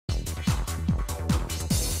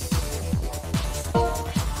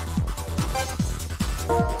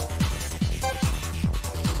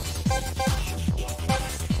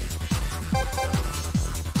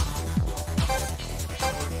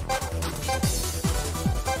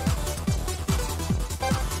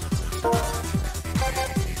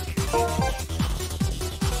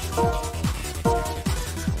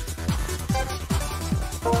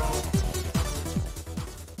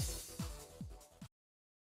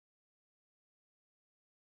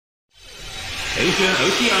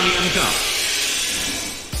Asia-Oceanian Cup.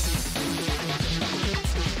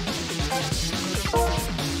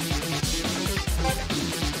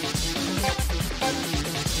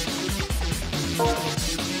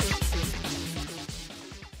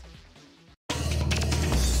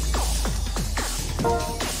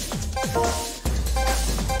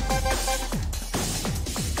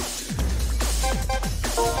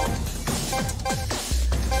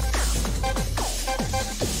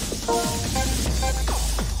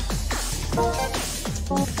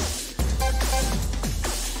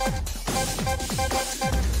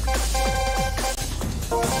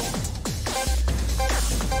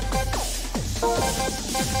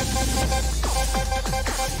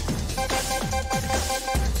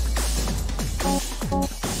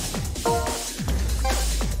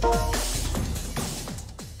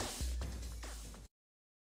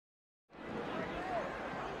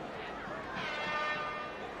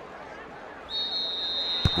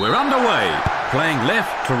 We're underway. Playing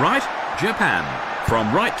left to right, Japan.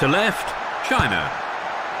 From right to left, China.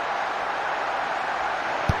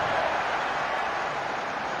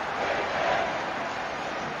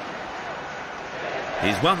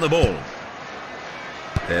 He's won the ball.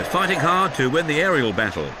 They're fighting hard to win the aerial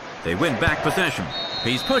battle. They win back possession.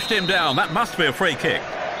 He's pushed him down. That must be a free kick.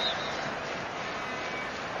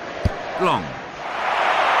 Long.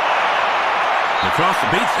 The cross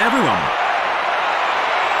beats everyone.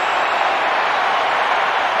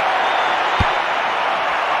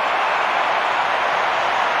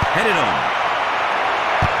 Headed on.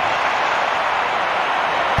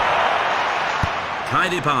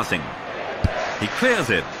 Tidy passing. He clears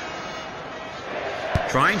it.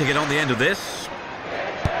 Trying to get on the end of this.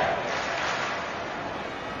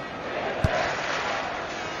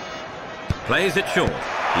 Plays it short.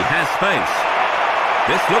 He has space.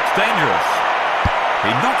 This looks dangerous.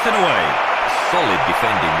 He knocks it away. Solid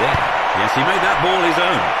defending there. Yes, he made that ball his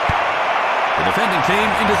own. The defending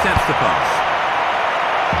team intercepts the pass.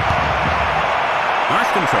 Nice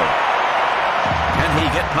control. Can he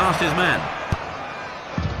get past his man?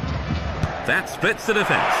 That splits the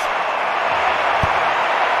defence.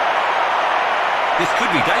 This could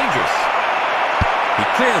be dangerous. He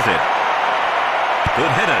clears it.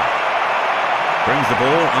 Good header. Brings the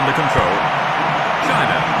ball under control.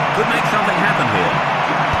 China could make something happen here.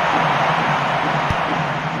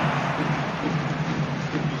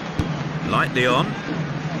 Lightly on.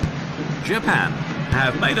 Japan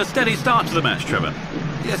have made a steady start to the match, Trevor.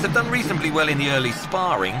 Yes, they've done reasonably well in the early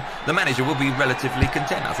sparring. The manager will be relatively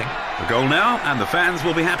content, I think. A goal now, and the fans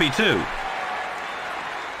will be happy too.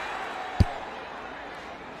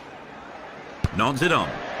 Nods it on.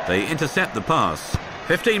 They intercept the pass.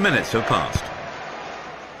 15 minutes have passed.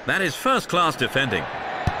 That is first-class defending.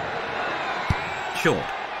 Short.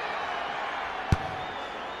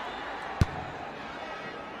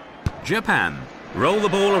 Japan roll the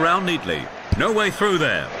ball around neatly. No way through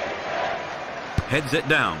there. Heads it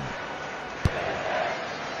down.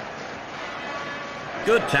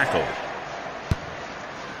 Good tackle.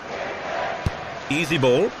 Easy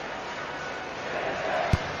ball.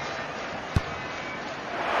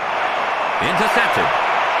 Intercepted.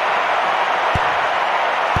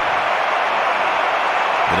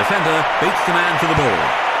 The defender beats the man to the ball.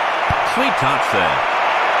 Sweet touch there.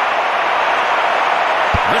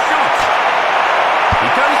 The shot. He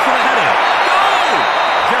goes for the header. Goal!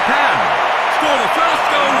 Japan score the first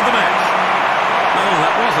goal of the match. Oh,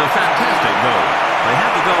 that was a fantastic goal. They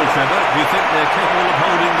have the goal, Trevor. Do you think they're capable of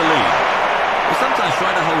holding the lead? Well, sometimes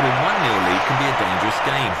trying to hold a 1-0 lead can be a dangerous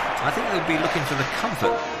game. I think they'll be looking for the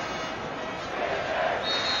comfort.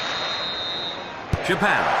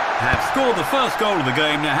 Japan have scored the first goal of the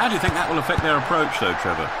game. Now, how do you think that will affect their approach, though,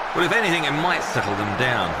 Trevor? Well, if anything, it might settle them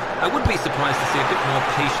down. I wouldn't be surprised to see a bit more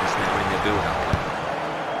patience now in their build-up.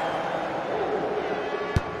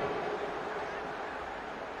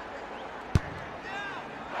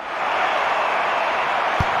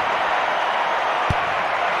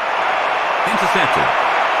 Intercepted.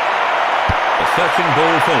 A searching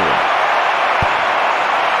ball forward.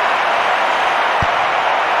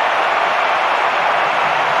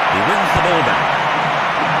 He wins the ball back.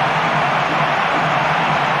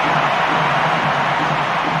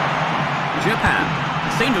 Japan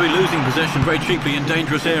seem to be losing possession very cheaply in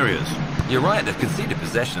dangerous areas. You're right, they've conceded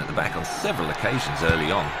possession at the back on several occasions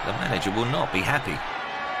early on. The manager will not be happy.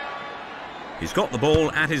 He's got the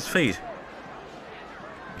ball at his feet.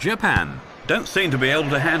 Japan don't seem to be able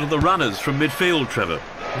to handle the runners from midfield, Trevor.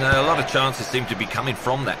 No, a lot of chances seem to be coming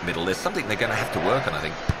from that middle. There's something they're going to have to work on, I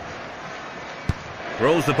think.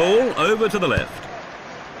 Rolls the ball over to the left.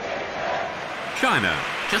 China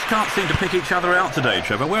just can't seem to pick each other out today,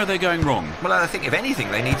 Trevor. Where are they going wrong? Well, I think if anything,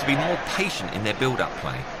 they need to be more patient in their build-up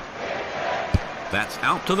play. That's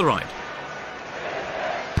out to the right.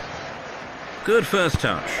 Good first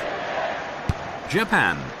touch.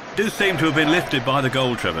 Japan do seem to have been lifted by the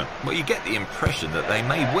goal, Trevor. Well, you get the impression that they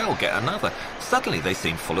may well get another. Suddenly they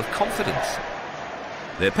seem full of confidence.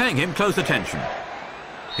 They're paying him close attention.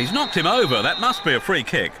 He's knocked him over. That must be a free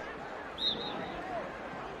kick.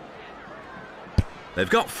 They've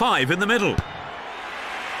got 5 in the middle.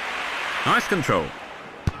 Nice control.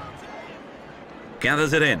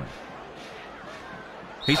 Gathers it in.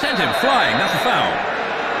 He sent him flying. That's a foul.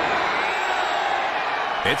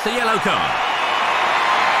 It's a yellow card.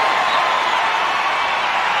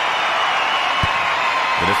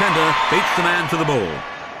 The defender beats the man to the ball.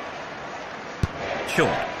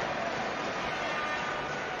 Short.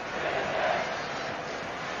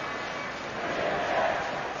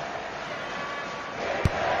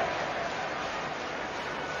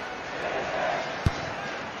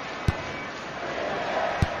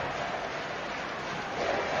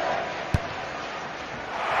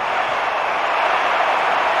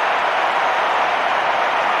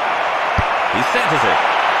 He centres it.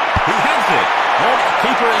 He heads it. Oh, the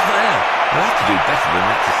keeper is there. They'll have to do better than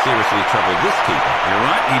that to seriously trouble this keeper. You're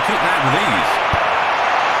right, he took that with ease.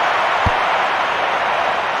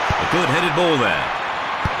 A good headed ball there.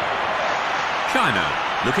 China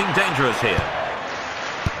looking dangerous here.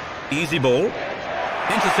 Easy ball.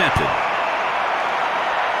 Intercepted.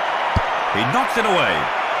 He knocks it away.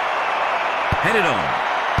 Headed on.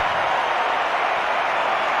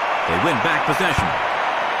 They win back possession.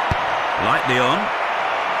 Lightly on.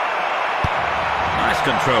 Nice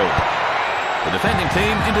control. The defending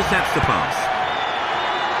team intercepts the pass.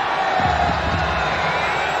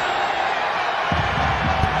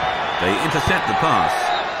 They intercept the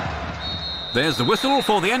pass. There's the whistle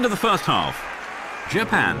for the end of the first half.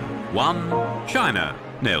 Japan 1, China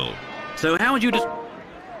 0. So how would you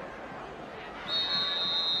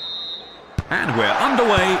And we're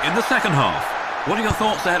underway in the second half. What are your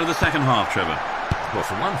thoughts ahead of the second half, Trevor? Well,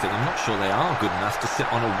 for one thing, I'm not sure they are good enough to sit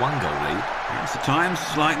on a 1-goal lead. Yes, at times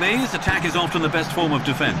like these, attack is often the best form of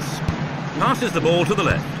defence. Passes the ball to the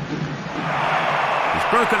left. He's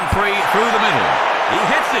broken free through the middle. He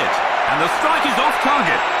hits it, and the strike is off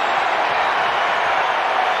target.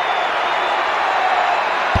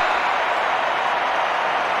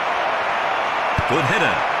 Good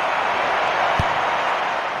header.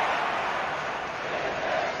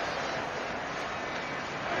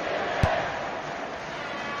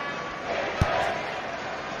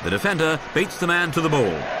 The defender beats the man to the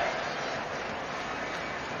ball.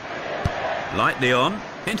 Lightly on,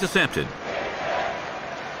 intercepted.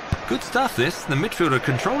 Good stuff, this. The midfielder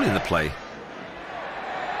controlling the play.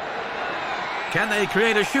 Can they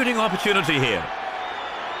create a shooting opportunity here?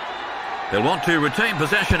 They'll want to retain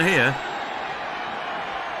possession here.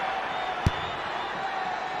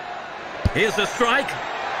 Here's the strike.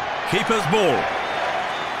 Keeper's ball.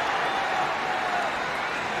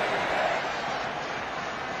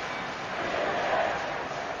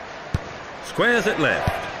 Squares it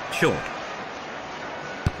left. Short.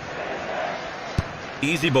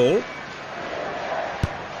 Easy ball.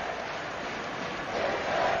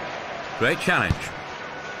 Great challenge.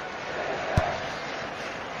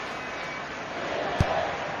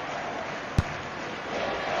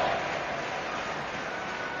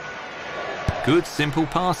 Good simple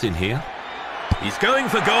pass in here. He's going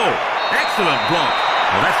for goal. Excellent block.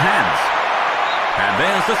 Well, that's hands. And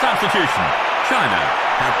there's the substitution. China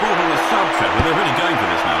have brought on a sub, Trevor. They're really going for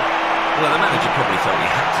this now. Well, the manager probably felt he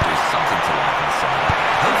had to do something to liven the side.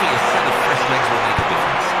 Hopefully a set of fresh legs will make a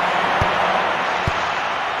difference.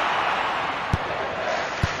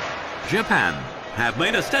 Japan have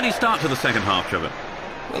made a steady start to the second half, Trevor.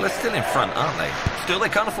 Well, they're still in front, aren't they? Still, they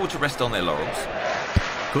can't afford to rest on their laurels.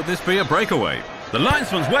 Could this be a breakaway? The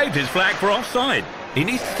linesman's waved his flag for offside. He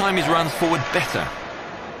needs to time his runs forward better.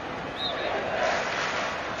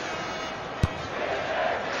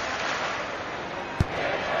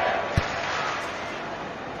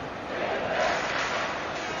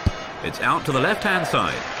 It's out to the left-hand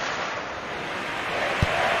side.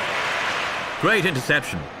 Great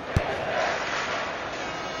interception.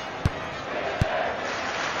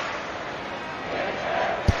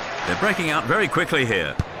 They're breaking out very quickly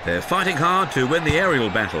here. They're fighting hard to win the aerial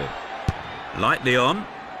battle. Lightly on.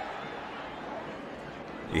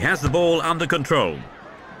 He has the ball under control.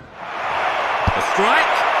 A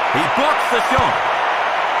strike. He blocks the shot.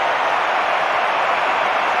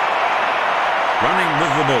 Running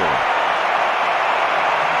with the ball.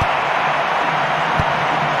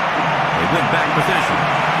 They win back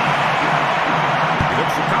possession.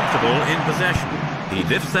 comfortable in possession. He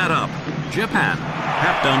lifts that up. Japan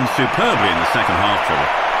have done superbly in the second half,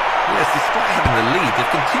 Trevor. Yes, despite having the lead,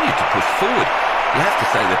 they've continued to push forward. You have to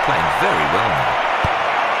say they're playing very well now.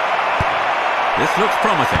 This looks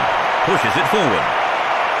promising. Pushes it forward.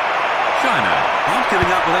 China aren't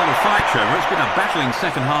giving up without a fight, Trevor. It's been a battling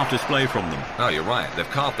second half display from them. Oh, you're right. They've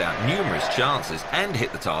carved out numerous chances and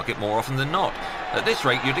hit the target more often than not. At this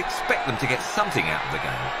rate, you'd expect them to get something out of the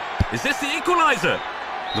game. Is this the equaliser?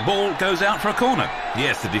 The ball goes out for a corner.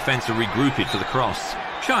 Yes, the defence are regrouping for the cross.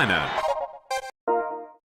 China.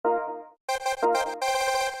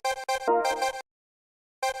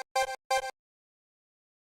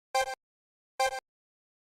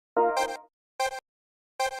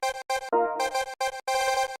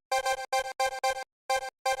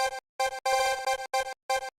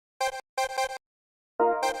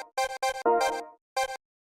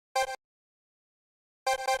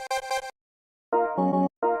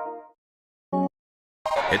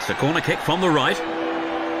 It's a corner kick from the right.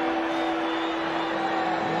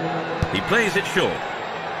 He plays it short.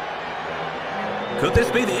 Could this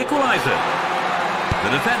be the equaliser? The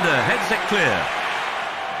defender heads it clear.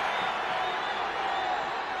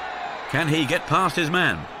 Can he get past his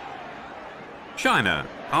man? China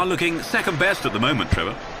are looking second best at the moment,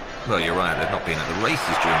 Trevor. Well, you're right. They've not been at the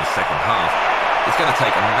races during the second half. It's going to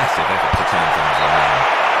take a massive effort to turn things around.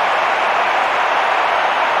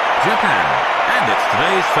 Japan, and it's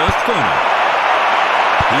today's first corner.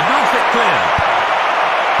 He knocks it clear.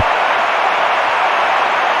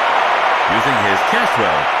 Using his chest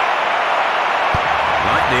well.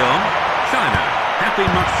 Lightly on, China have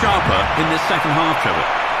been much sharper in this second half, Trevor.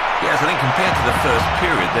 Yes, I think compared to the first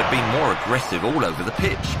period, they've been more aggressive all over the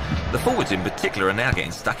pitch. The forwards in particular are now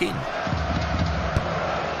getting stuck in.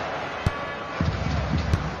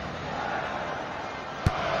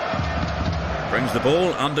 Brings the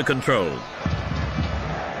ball under control.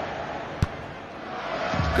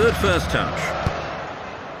 Good first touch.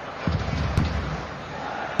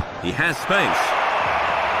 He has space.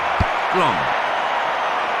 Long.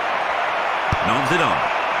 Nods it on.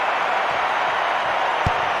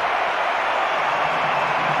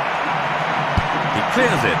 He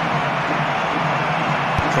clears it.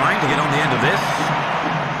 Trying to get on the end of this.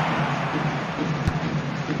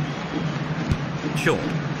 Short.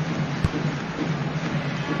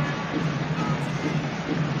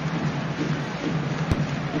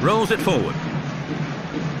 Rolls it forward.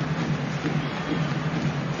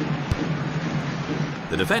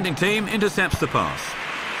 The defending team intercepts the pass.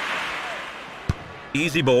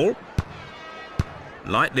 Easy ball.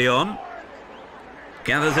 Lightly on.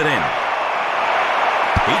 Gathers it in.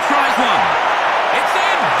 He tries one. It's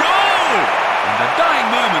in! Goal! In the dying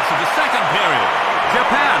moments of the second period,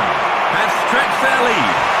 Japan has stretched their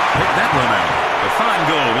lead. Pick that one out. A fine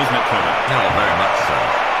goal, wasn't it, Trevor? Oh, very much so.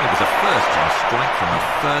 It was a first-time strike from a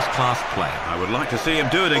first-class player. I would like to see him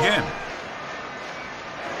do it again.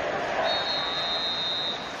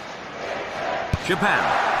 Japan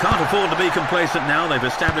can't afford to be complacent now. They've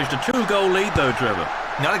established a 2-goal lead, though, Trevor.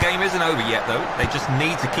 No, the game isn't over yet, though. They just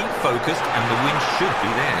need to keep focused, and the win should be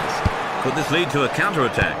theirs. Could this lead to a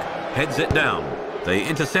counter-attack? Heads it down. They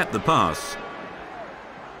intercept the pass.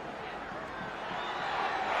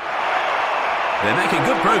 They're making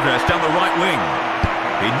good progress down the right wing.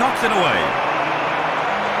 He knocks it away.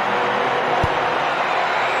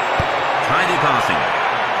 Tidy passing.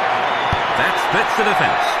 That splits the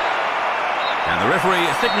defence. And the referee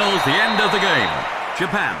signals the end of the game.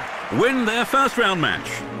 Japan win their first round match.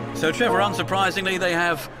 So, Trevor, unsurprisingly, they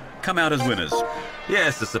have come out as winners.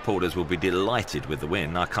 Yes, the supporters will be delighted with the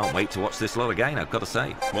win. I can't wait to watch this lot again, I've got to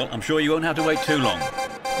say. Well, I'm sure you won't have to wait too long.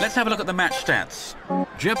 Let's have a look at the match stats.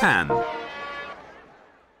 Japan.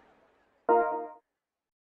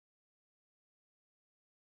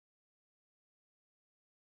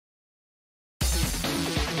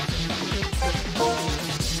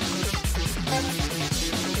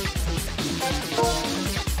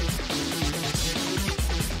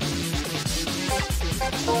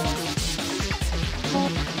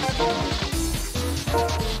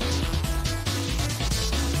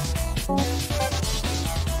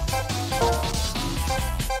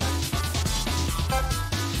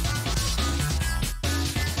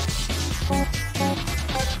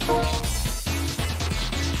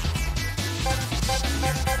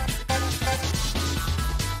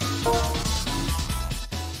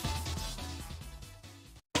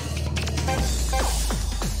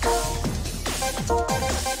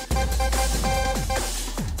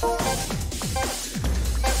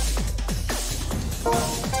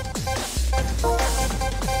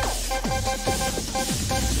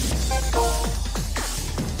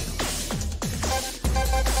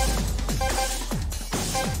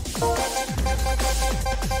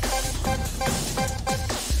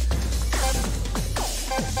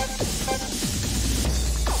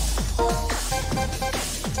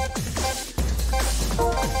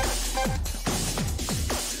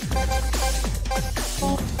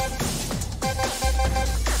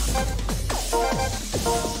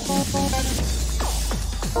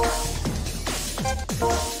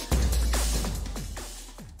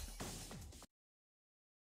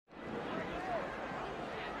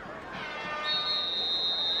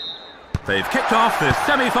 They've kicked off this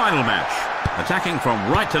semi-final match. Attacking from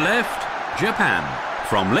right to left, Japan.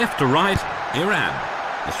 From left to right, Iran.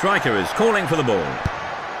 The striker is calling for the ball.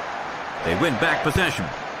 They win back possession.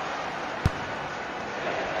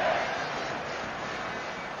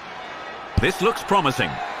 This looks promising.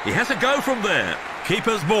 He has a go from there.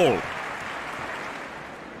 Keeper's ball.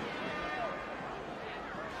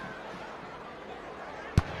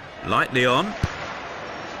 Lightly on.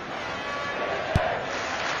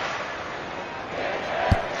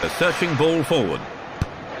 A searching ball forward.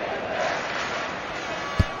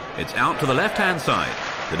 It's out to the left-hand side.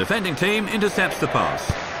 The defending team intercepts the pass.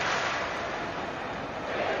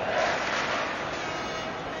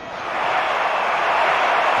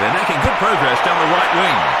 They're making good progress down the right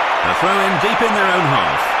wing. A throw in deep in their own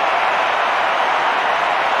half.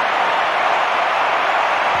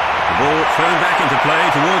 The ball thrown back into play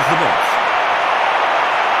towards the box.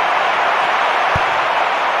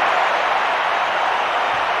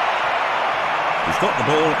 He's got the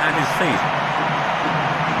ball at his feet.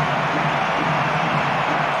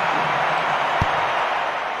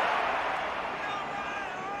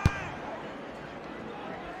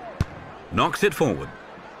 Knocks it forward.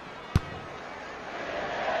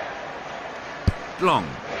 Long.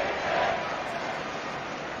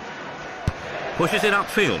 Pushes it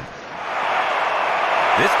upfield.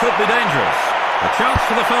 This could be dangerous. A chance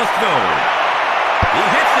for the first goal. He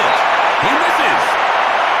hits it. He misses.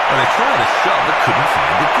 Well, they tried a shot but couldn't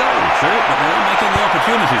find the goal. True, but they're making the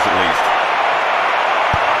opportunities at least.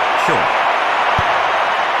 Sure.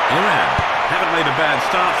 Iran haven't made a bad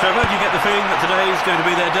start, Trevor. Do you get the feeling that today's going to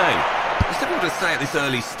be their day? It's difficult to say at this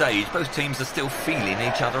early stage. Both teams are still feeling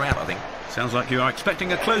each other out, I think. Sounds like you are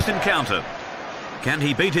expecting a close encounter. Can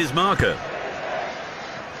he beat his marker?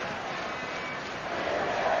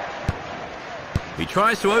 He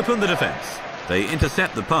tries to open the defence. They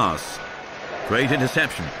intercept the pass. Great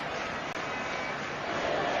interception.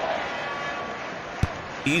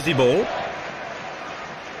 Easy ball.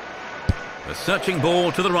 A searching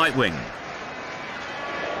ball to the right wing.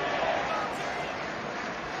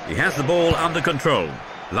 He has the ball under control.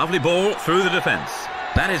 Lovely ball through the defence.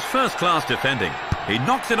 That is first-class defending. He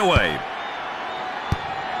knocks it away.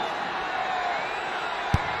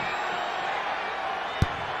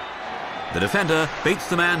 The defender beats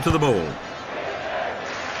the man to the ball.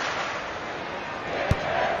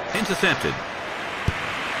 Intercepted.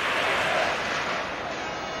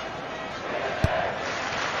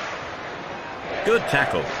 Good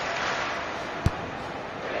tackle.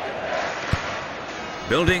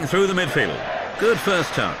 Building through the midfield. Good first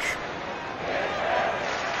touch.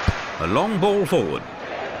 A long ball forward.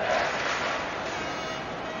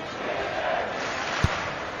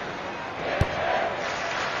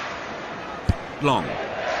 Long.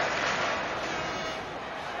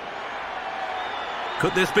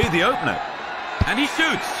 Could this be the opener? And he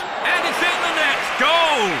shoots. And it's in the net.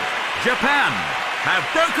 Goal! Japan have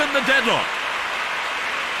broken the deadlock.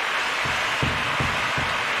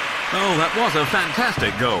 Oh, that was a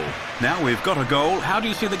fantastic goal. Now we've got a goal. How do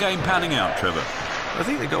you see the game panning out, Trevor? I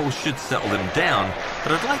think the goal should settle them down,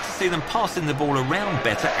 but I'd like to see them passing the ball around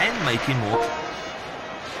better and making more.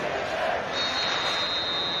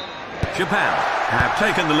 Japan have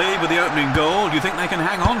taken the lead with the opening goal. Do you think they can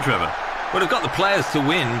hang on, Trevor? Well, they've got the players to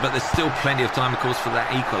win, but there's still plenty of time, of course, for that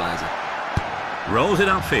equaliser. Rolls it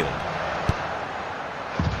upfield.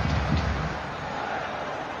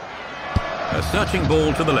 A searching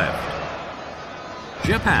ball to the left.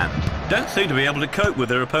 Japan don't seem to be able to cope with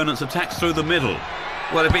their opponent's attacks through the middle.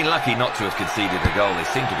 Well, they've been lucky not to have conceded a goal. They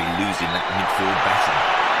seem to be losing that midfield battle.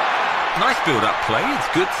 Nice build-up play.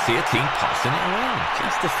 It's good to see a team passing it around.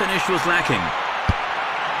 Just the finish was lacking.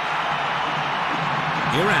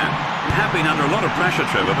 Iran have been under a lot of pressure,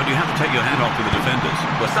 Trevor, but you have to take your hat off to the defenders.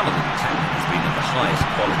 Well, some of the tackling has been of the highest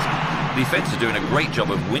quality. The defence are doing a great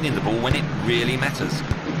job of winning the ball when it really matters.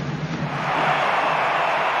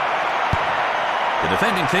 The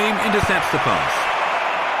defending team intercepts the pass.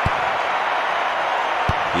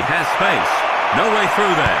 He has space. No way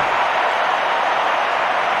through there.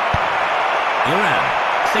 Iran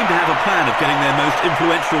seem to have a plan of getting their most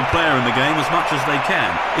influential player in the game as much as they can.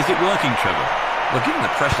 Is it working, Trevor? Well, given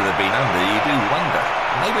the pressure they've been under, you do wonder.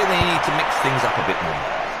 Maybe they need to mix things up a bit more.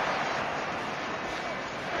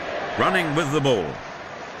 Running with the ball.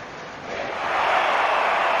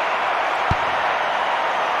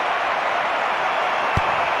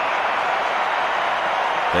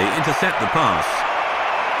 They intercept the pass.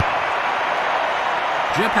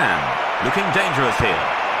 Japan looking dangerous here.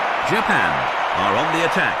 Japan are on the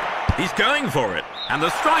attack. He's going for it. And the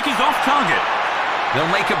strike is off target. They'll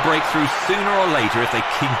make a breakthrough sooner or later if they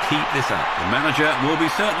can keep this up. The manager will be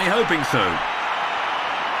certainly hoping so.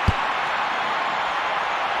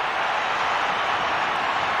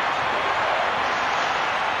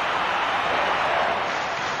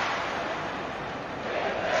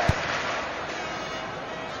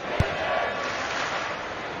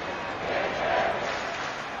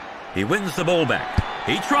 He wins the ball back.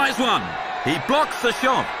 He tries one. He blocks the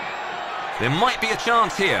shot. There might be a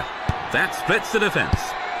chance here. That splits the defence.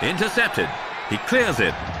 Intercepted. He clears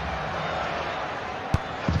it.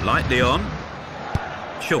 Lightly on.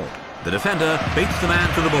 Short. The defender beats the man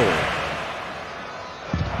to the ball.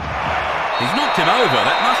 He's knocked him over.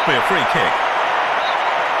 That must be a free kick.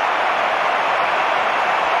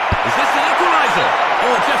 Is this the equaliser?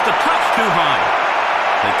 Or just a touch too high?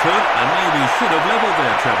 They could and maybe should have levelled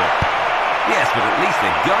there, Trevor. Yes, but at least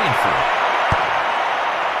they're going for it.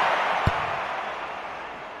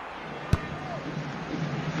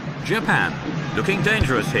 Japan, looking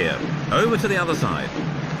dangerous here. Over to the other side.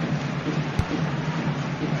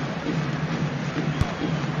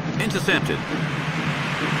 Intercepted.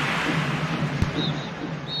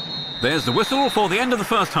 There's the whistle for the end of the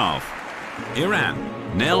first half. Iran,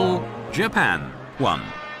 0, Japan, 1.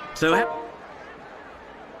 So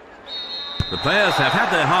the players have had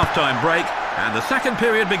their half-time break and the second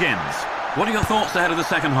period begins. What are your thoughts ahead of the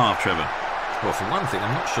second half, Trevor? Well, for one thing,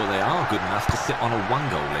 I'm not sure they are good enough to sit on a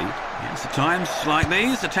one-goal lead. Yes, at times like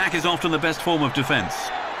these, attack is often the best form of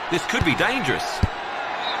defence. This could be dangerous.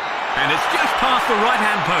 And it's just past the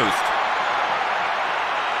right-hand post.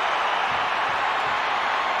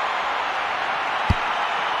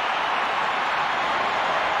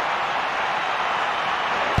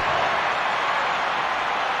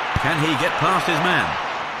 Can he get past his man?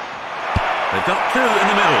 They've got two in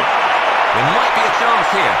the middle. There might be a chance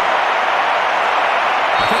here.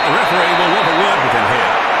 I think the referee will want a word with him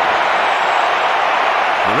here.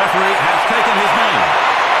 The referee has taken his name.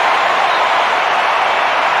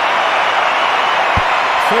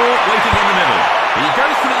 4 waiting in the middle. He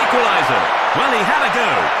goes for the equaliser. Well, he had a go.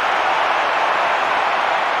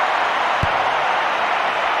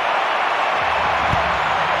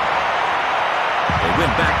 They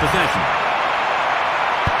win back possession.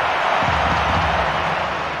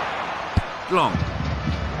 Long.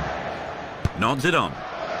 Nods it on.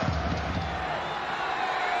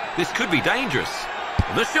 This could be dangerous.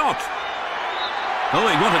 The shot. Oh,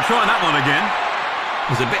 he wanted to try that one again. It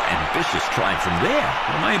was a bit ambitious trying from there.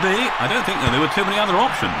 Well, maybe. I don't think there were too many other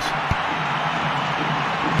options.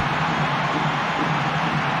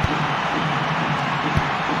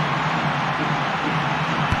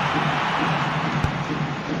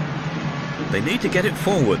 They need to get it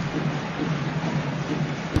forward.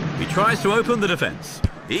 He tries to open the defence.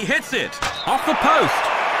 He hits it off the post.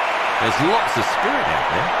 There's lots of spirit out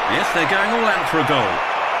there. Yes, they're going all out for a goal.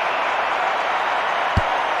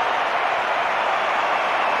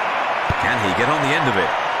 Can he get on the end of it?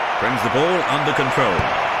 Brings the ball under control.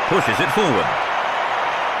 Pushes it forward.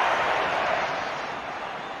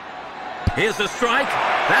 Here's the strike.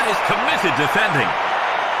 That is committed defending.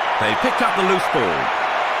 They picked up the loose ball.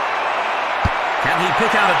 Can he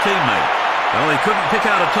pick out a teammate? Well, he couldn't pick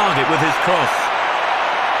out a target with his cross.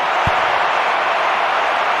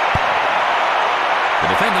 The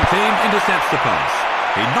defending team intercepts the pass.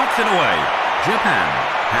 He knocks it away. Japan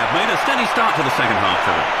have made a steady start to the second half,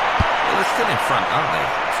 Trevor. Well, they're still in front, aren't they?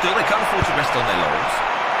 Still, they can't afford to rest on their laurels.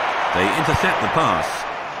 They intercept the pass.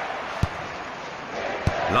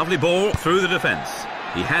 Lovely ball through the defence.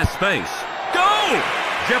 He has space. Goal!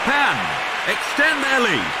 Japan extend their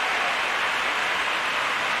lead.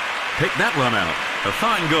 Pick that one out. A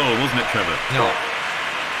fine goal, wasn't it, Trevor? No.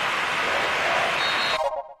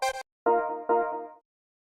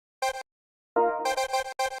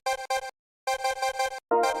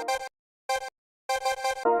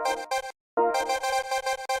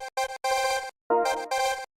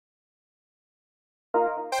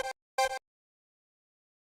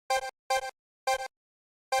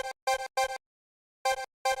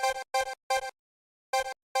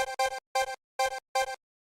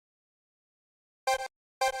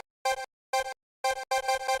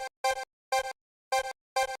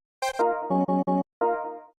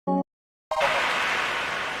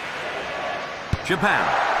 Japan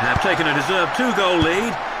have taken a deserved 2-goal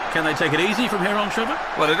lead. Can they take it easy from here on, Trevor?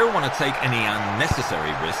 Well, they don't want to take any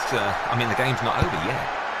unnecessary risks. I mean, the game's not over yet.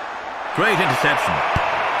 Great interception.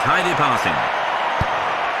 Tidy passing.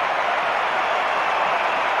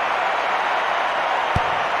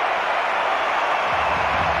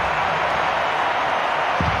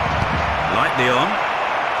 Lightly on.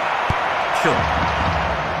 Short.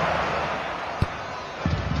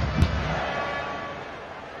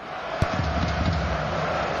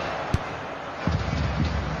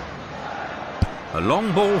 A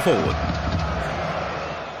long ball forward.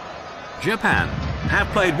 Japan have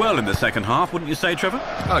played well in the second half, wouldn't you say, Trevor?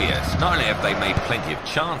 Oh yes, not only have they made plenty of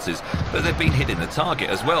chances, but they've been hitting the target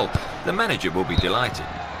as well. The manager will be delighted.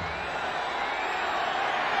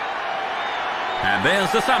 And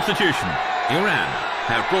there's the substitution. Iran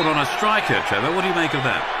have brought on a striker, Trevor. What do you make of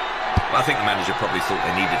that? Well, I think the manager probably thought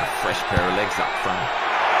they needed a fresh pair of legs up front.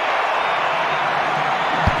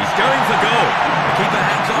 He's going for goal. The keeper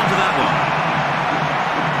hangs on to that one.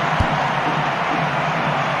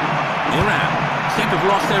 Iran seem to have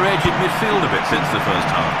lost their edge in midfield a bit since the first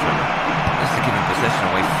half, Trevor. They're giving possession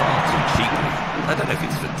away far too cheaply. I don't know if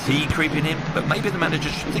it's fatigue creeping in, but maybe the manager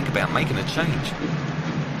should think about making a change.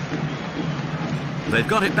 They've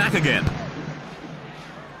got it back again.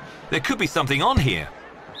 There could be something on here.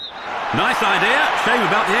 Nice idea. Shame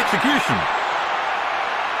about the execution.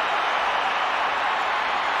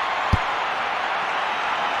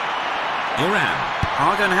 Iran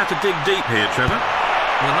are going to have to dig deep here, Trevor.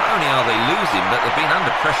 Well, not only are they losing, but they've been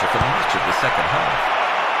under pressure for much of the second half.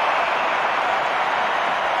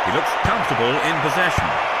 He looks comfortable in possession.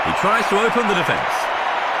 He tries to open the defence.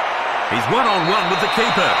 He's one-on-one with the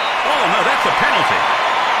keeper. Oh, no, that's a penalty.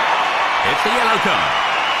 It's a yellow card.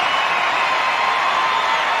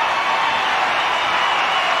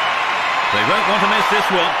 They won't want to miss this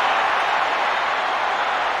one.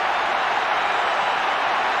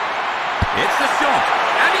 It's the shot.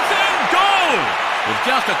 And it's in! Goal! With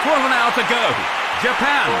just a quarter of an hour to go.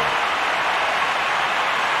 Japan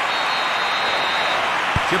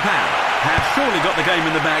have surely got the game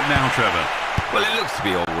in the bag now, Trevor. Well, it looks to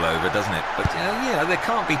be all over, doesn't it? But, yeah, they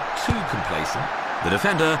can't be too complacent. The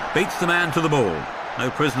defender beats the man to the ball. No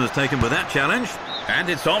prisoners taken with that challenge. And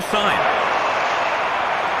it's offside.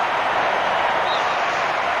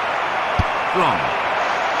 Wrong.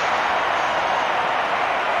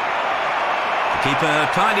 The keeper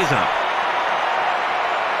tidies up.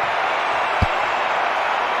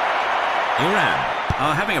 Iran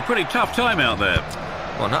are having a pretty tough time out there.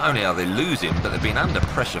 Well, not only are they losing, but they've been under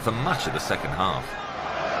pressure for much of the second half.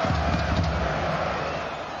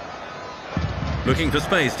 Looking for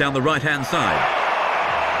space down the right-hand side.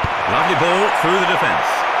 Lovely ball through the defence.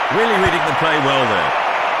 Really reading the play well there.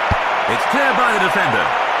 It's cleared by the defender.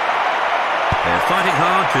 They're fighting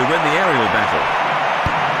hard to win the aerial battle.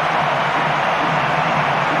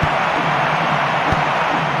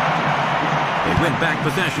 They win back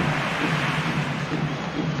possession.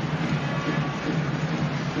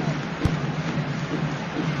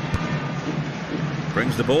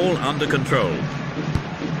 Brings the ball under control.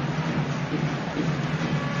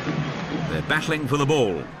 They're battling for the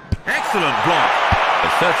ball. Excellent block. A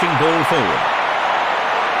searching ball forward.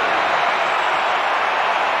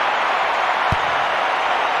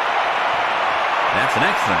 That's an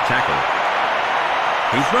excellent tackle.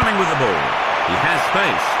 He's running with the ball. He has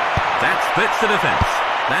space. That splits the defence.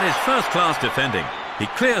 That is first-class defending. He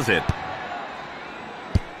clears it.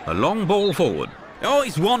 A long ball forward. Oh,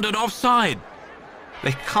 he's wandered offside.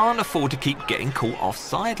 They can't afford to keep getting caught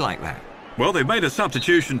offside like that. Well, they've made a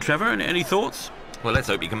substitution, Trevor. Any thoughts? Well, let's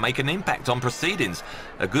hope he can make an impact on proceedings.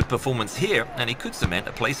 A good performance here, and he could cement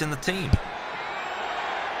a place in the team.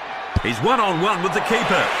 He's one-on-one with the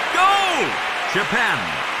keeper. Goal! Japan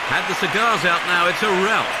had the cigars out now. It's a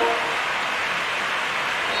rout.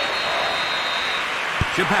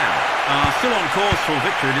 Japan are still on course for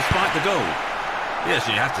victory despite the goal. Yes,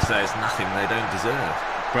 you have to say it's nothing they don't deserve.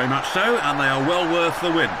 Very much so, and they are well worth the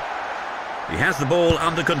win. He has the ball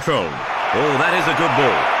under control. Oh, that is a good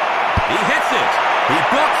ball. He hits it. He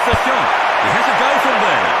blocks the shot. He has a go from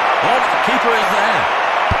there. Oh, the keeper is there.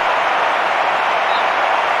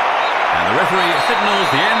 And the referee signals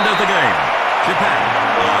the end of the game. Japan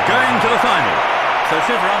are going to the final. So,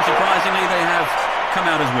 Trevor, unsurprisingly, they have come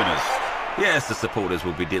out as winners. Yes, the supporters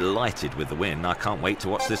will be delighted with the win. I can't wait to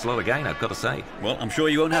watch this lot again, I've got to say. Well, I'm sure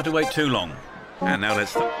you won't have to wait too long. And now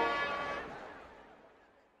let's...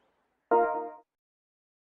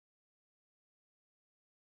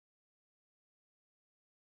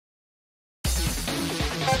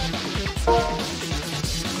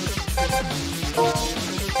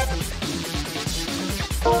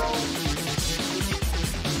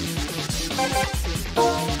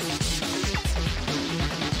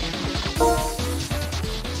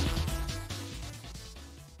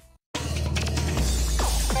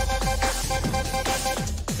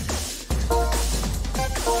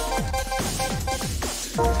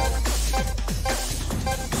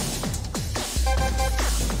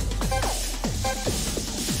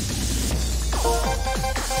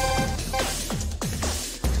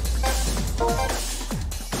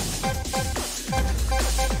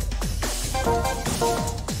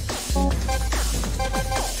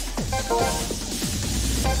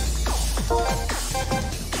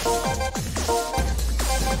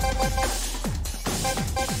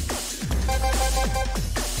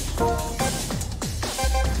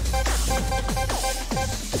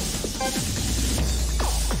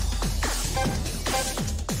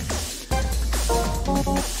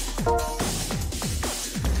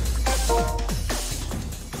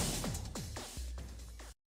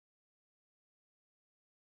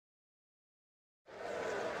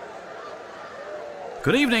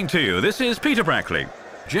 Good evening to you. This is Peter Brackley.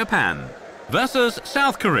 Japan versus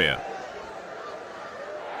South Korea.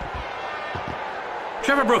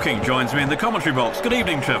 Trevor Brooking joins me in the commentary box. Good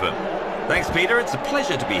evening, Trevor. Thanks, Peter. It's a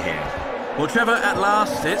pleasure to be here. Well, Trevor, at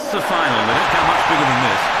last, it's the final. They don't come much bigger than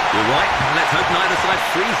this. You're right. Let's hope neither side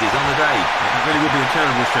freezes on the day. It really would be a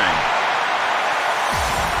terrible shame.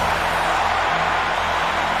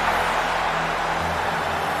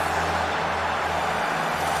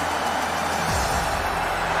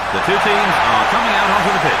 The two teams are coming out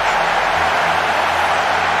onto the pitch.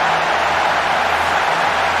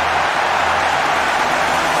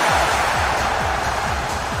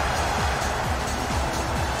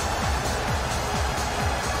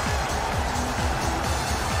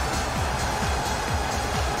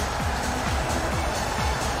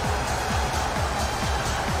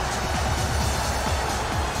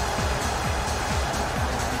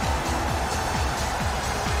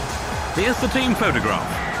 Here's the team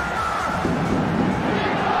photograph.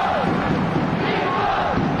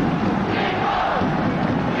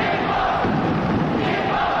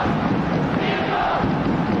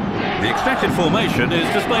 The expected formation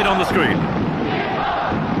is displayed on the screen.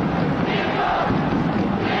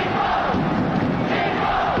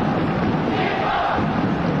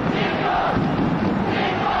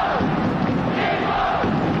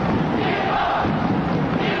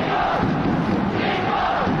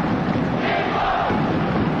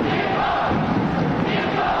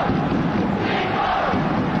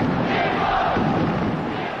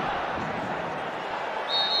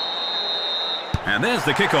 And there's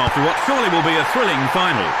the kickoff to what surely will be a thrilling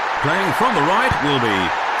final. Playing from the right will be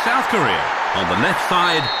South Korea. On the left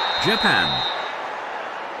side, Japan.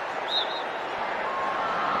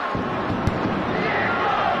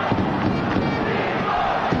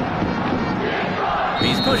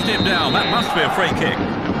 He's pushed him down. That must be a free kick.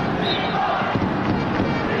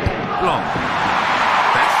 Long.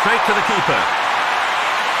 That's straight to the keeper.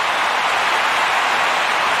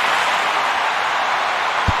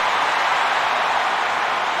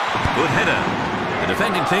 Good header. The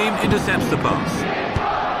defending team intercepts the pass.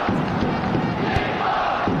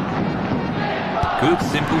 Good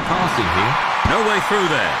simple passing here. No way through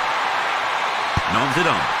there. Nods it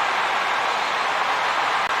on.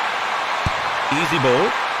 Easy ball.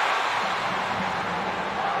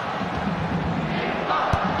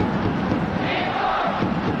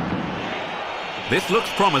 This looks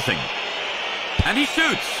promising. And he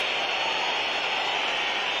shoots.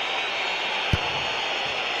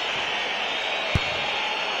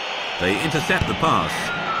 They intercept the pass.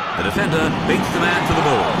 The defender beats the man to the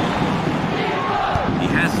ball. He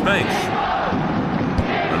has space.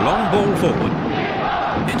 A long ball forward.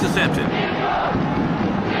 Intercepted.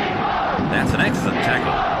 That's an excellent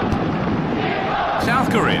tackle. South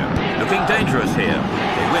Korea looking dangerous here.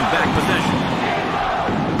 They win back possession.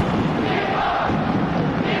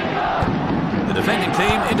 The defending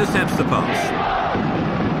team intercepts the pass.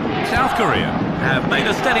 South Korea have made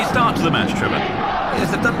a steady start to the match, Trevor. Yes,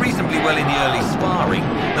 they've done reasonably well in the early sparring.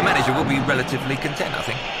 The manager will be relatively content, I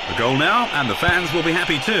think. A goal now, and the fans will be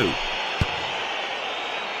happy too.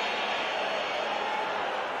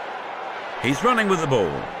 He's running with the ball.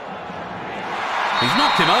 He's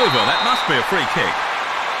knocked him over. That must be a free kick.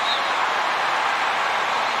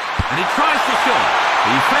 And he tries the shot.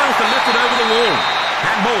 He fails to lift it over the wall.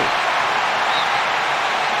 Handball.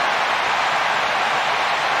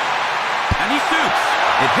 And he shoots.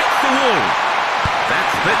 It hits the wall. That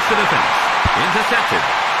splits the defence. Intercepted.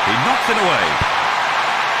 He knocks it away.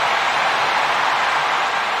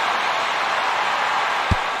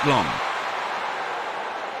 Long.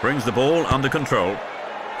 Brings the ball under control.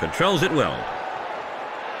 Controls it well.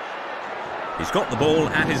 He's got the ball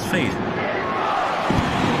at his feet.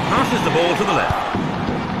 Passes the ball to the left.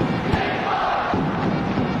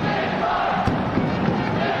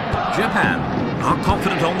 Japan are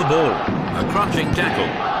confident on the ball. A crunching tackle.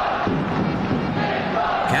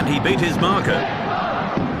 Can he beat his marker?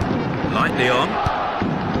 Lightly on.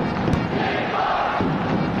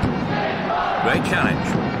 Great challenge.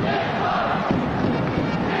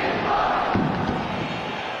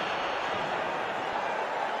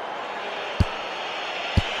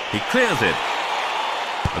 He clears it.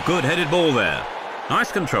 A good headed ball there.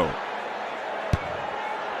 Nice control.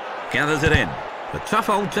 Gathers it in. A tough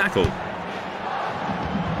old tackle.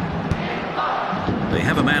 They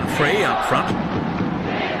have a man free up front.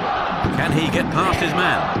 Can he get past his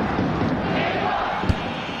man?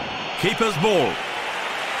 Keeper's ball.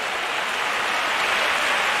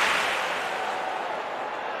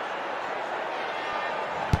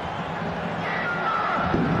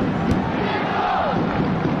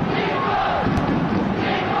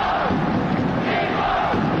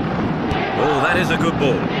 is a good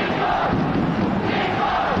ball.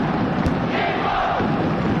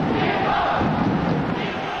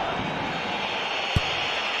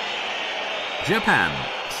 Japan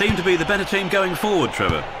seem to be the better team going forward,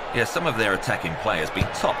 Trevor. Yeah, some of their attacking play has been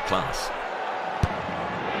top class.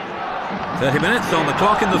 30 minutes on the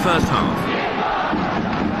clock in the first half.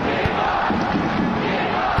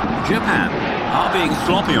 Japan are being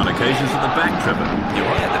sloppy on occasions at the back, Trevor. You're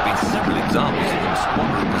right, there have been several examples of them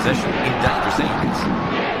squandering possession in dangerous areas.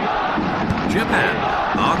 Japan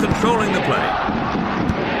are controlling the play.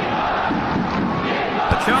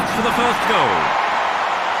 A chance for the first goal.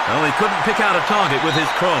 Well, he couldn't pick out a target with his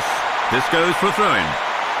cross. This goes for a throw-in.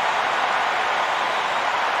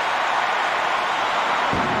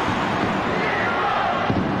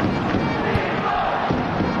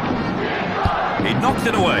 He knocks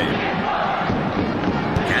it away.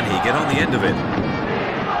 Can he get on the end of it?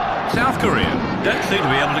 South Korea don't seem to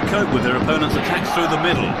be able to cope with their opponent's attacks through the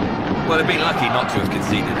middle. Well, they've been lucky not to have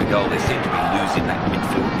conceded a goal. They seem to be losing that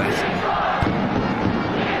midfield battle.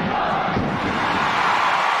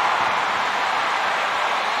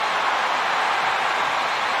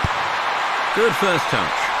 Good first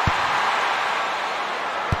touch.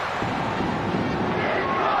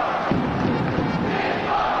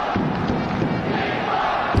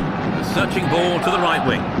 A searching ball to the right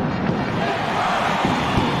wing.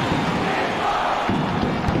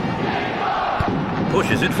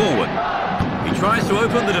 Pushes it forward. He tries to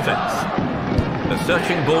open the defence. A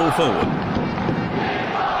searching ball forward.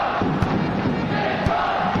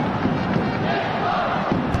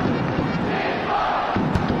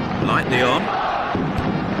 Lightly on.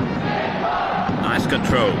 Nice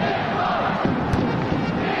control.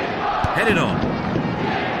 Headed on.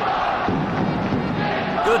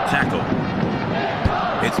 Good tackle.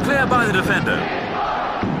 It's clear by the defender.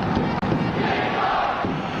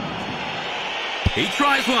 He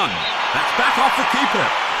tries one. That's back off the keeper.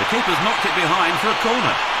 The keeper's knocked it behind for a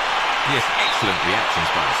corner. Yes, excellent reactions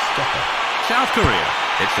by the stopper. South Korea.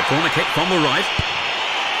 It's a corner kick from the right.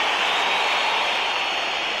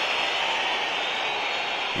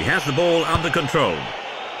 He has the ball under control.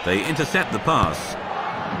 They intercept the pass.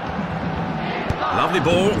 Lovely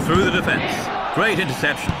ball through the defence. Great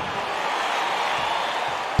interception.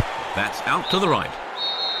 That's out to the right.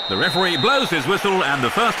 The referee blows his whistle and the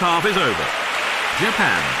first half is over.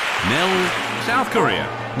 Japan 0, South Korea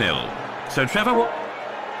 0. So Trevor,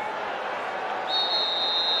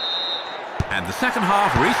 and the second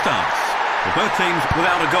half restarts. Well, both teams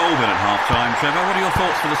without a goal in at half-time. Trevor, what are your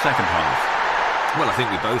thoughts for the second half? Well, I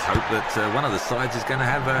think we both hope that one of the sides is going to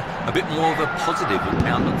have a bit more of a positive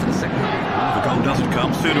outlook for the second half. Well, if a goal doesn't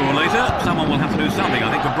come sooner or later, someone will have to do something,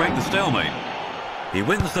 I think, to break the stalemate. He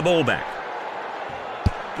wins the ball back.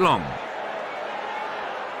 Long.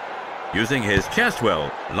 Using his chest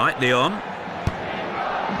well, lightly on.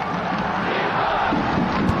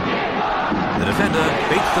 The defender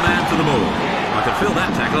beats the man to the ball. I can feel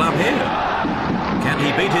that tackle up here. Can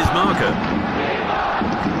he beat his marker?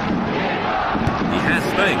 He has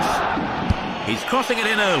space. He's crossing it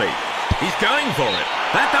in early. He's going for it.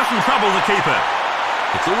 That doesn't trouble the keeper.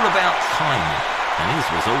 It's all about timing, and his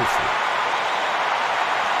was awful.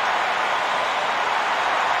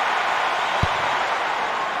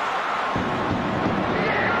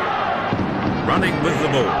 Running with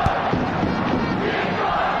the ball.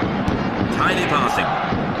 Tidy passing.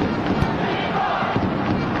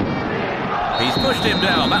 He's pushed him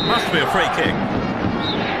down. That must be a free kick.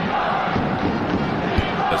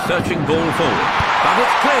 A searching ball forward, but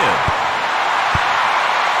it's cleared.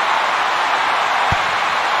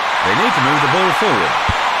 They need to move the ball forward.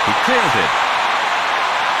 He clears it.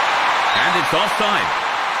 And it's offside.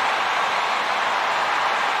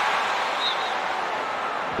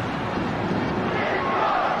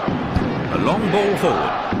 A long ball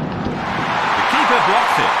forward. The keeper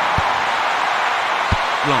blocks it.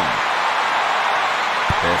 Long.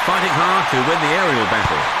 They're fighting hard to win the aerial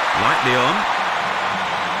battle. Lightly on.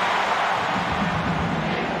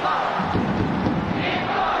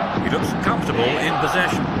 Looks comfortable in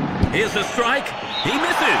possession. Here's a strike. He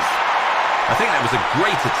misses. I think that was a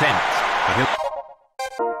great attempt.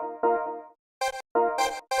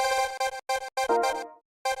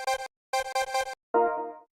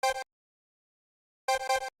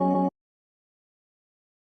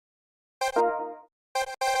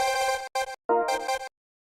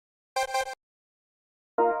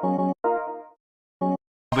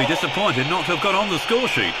 Be disappointed not to have got on the score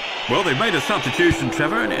sheet. Well, they've made a substitution,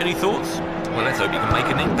 Trevor. Any thoughts? Well, let's hope he can make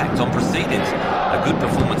an impact on proceedings. A good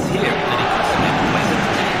performance here, and he can cement the place at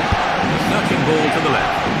the team. A searching ball to the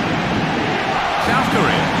left. South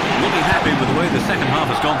Korea will be pretty happy with the way the second half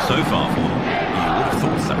has gone so far for them. You would have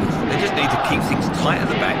thought so. They just need to keep things tight at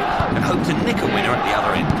the back and hope to nick a winner at the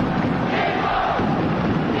other end.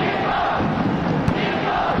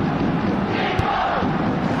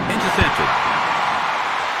 Intercepted.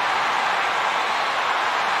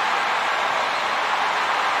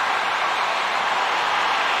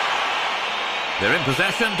 They're in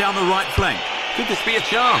possession down the right flank. Could this be a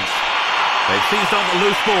chance? They've seized on the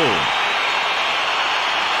loose ball.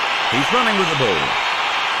 He's running with the ball.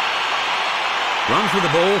 Runs with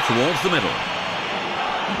the ball towards the middle.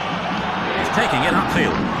 He's taking it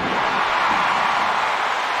upfield.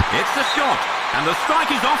 It's the shot, and the strike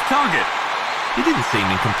is off target. He didn't seem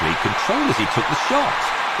in complete control as he took the shot.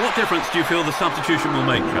 What difference do you feel the substitution will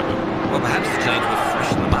make, Trevor? Well, perhaps the change will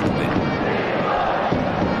freshen them up a bit.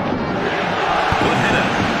 Good header.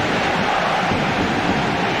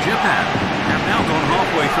 Japan have now gone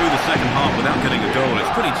halfway through the second half without getting a goal. It's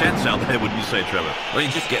pretty tense out there, wouldn't you say, Trevor? Well, you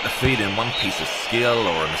just get the feeling one piece of skill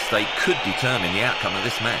or a mistake could determine the outcome of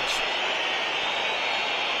this match.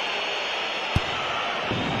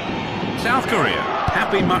 South Korea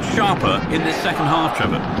have been much sharper in this second half,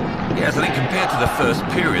 Trevor. Yes, I think compared to the first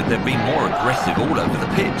period, they've been more aggressive all over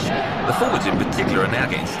the pitch. The forwards in particular are now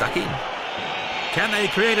getting stuck in. Can they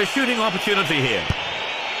create a shooting opportunity here?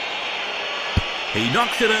 He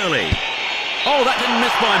knocks it early. Oh, that didn't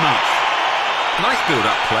miss by much. Nice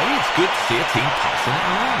build-up play. It's good to see a team passing it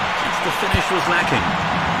around. Just the finish was lacking.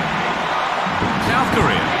 South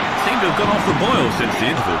Korea seem to have gone off the boil since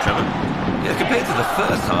the interval, Trevor. Yeah, compared to the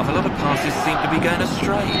first half, a lot of passes seem to be going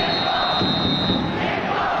astray.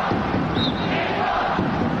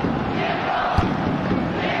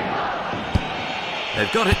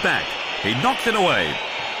 They've got it back. He knocks it away.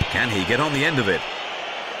 Can he get on the end of it?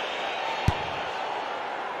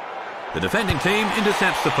 The defending team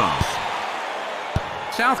intercepts the pass.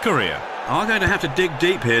 South Korea are going to have to dig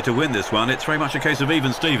deep here to win this one. It's very much a case of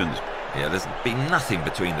even Stevens. Yeah, there's been nothing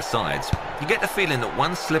between the sides. You get the feeling that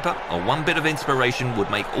one slip-up or one bit of inspiration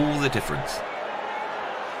would make all the difference.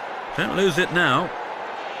 Don't lose it now.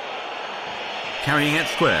 Carrying it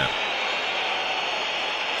square.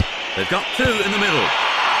 They've got two in the middle.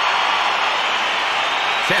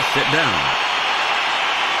 Chests it down.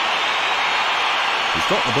 He's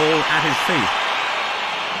got the ball at his feet.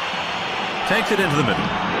 Takes it into the middle.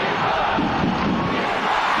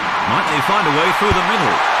 Might they find a way through the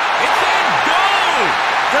middle? It's in! Goal!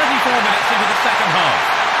 34 minutes into the second half.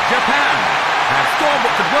 Japan have scored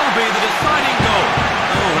what could well be the deciding goal.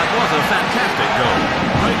 Oh, that was a fantastic goal.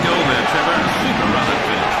 Great goal there, Trevor. A super run and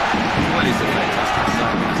finish. Well, it's a fantastic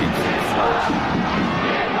sight when he's in full flow.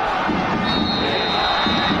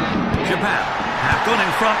 Japan have gone in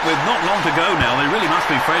front with not long to go now. They really must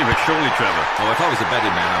be favourites, surely, Trevor. Oh, if I was a betting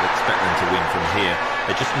man, I'd expect them to win from here.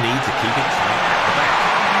 They just need to keep it tight at the back.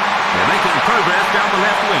 They're making progress down the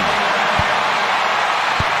left wing.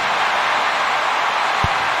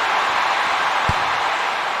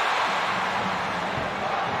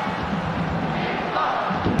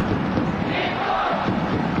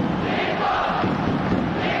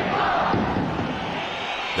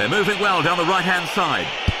 They're moving well down the right-hand side.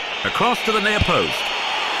 Across to the near post.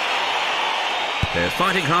 They're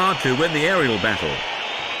fighting hard to win the aerial battle.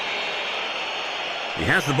 He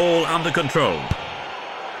has the ball under control.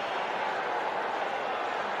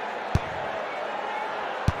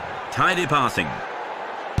 Tidy passing.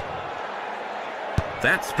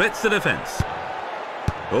 That splits the defence.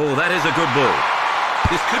 Oh, that is a good ball.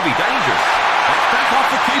 This could be dangerous. That's back off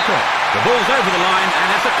the keeper. The ball's over the line and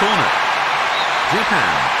it's a corner.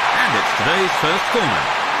 Japan, and it's today's first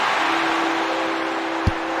corner.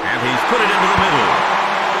 And he's put it into the middle.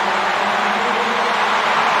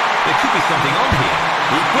 There could be something on here.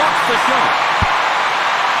 He blocks the shot.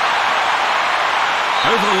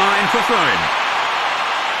 Over the line for throwing.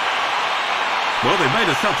 Well, they've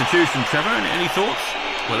made a substitution, Trevor. Any thoughts?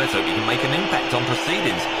 Well, let's hope he can make an impact on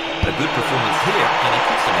proceedings. A good performance here, and he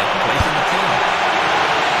puts him out of place in the team.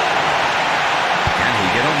 Can he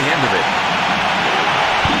get on the end of it?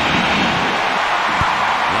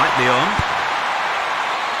 Lightly on.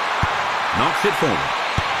 Knocks it forward.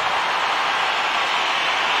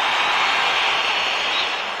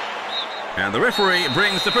 And the referee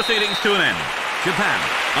brings the proceedings to an end. Japan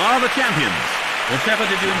are the champions. Well, Trevor,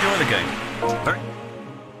 did you enjoy the game? Very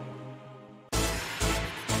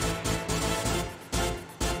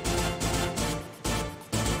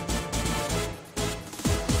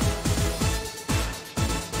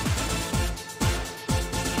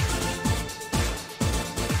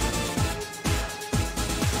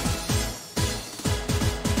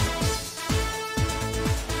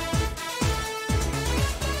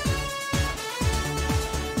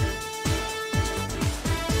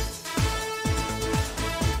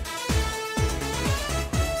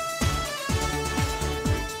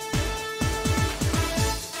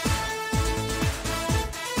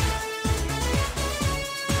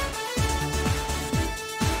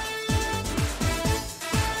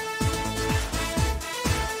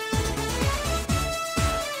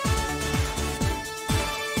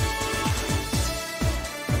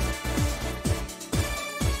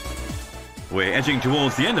We're edging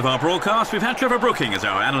towards the end of our broadcast. We've had Trevor Brooking as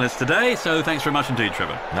our analyst today, so thanks very much indeed,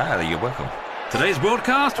 Trevor. No, you're welcome. Today's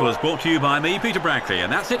broadcast was brought to you by me, Peter Brackley,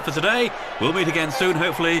 and that's it for today. We'll meet again soon,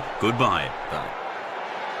 hopefully. Goodbye. Bye.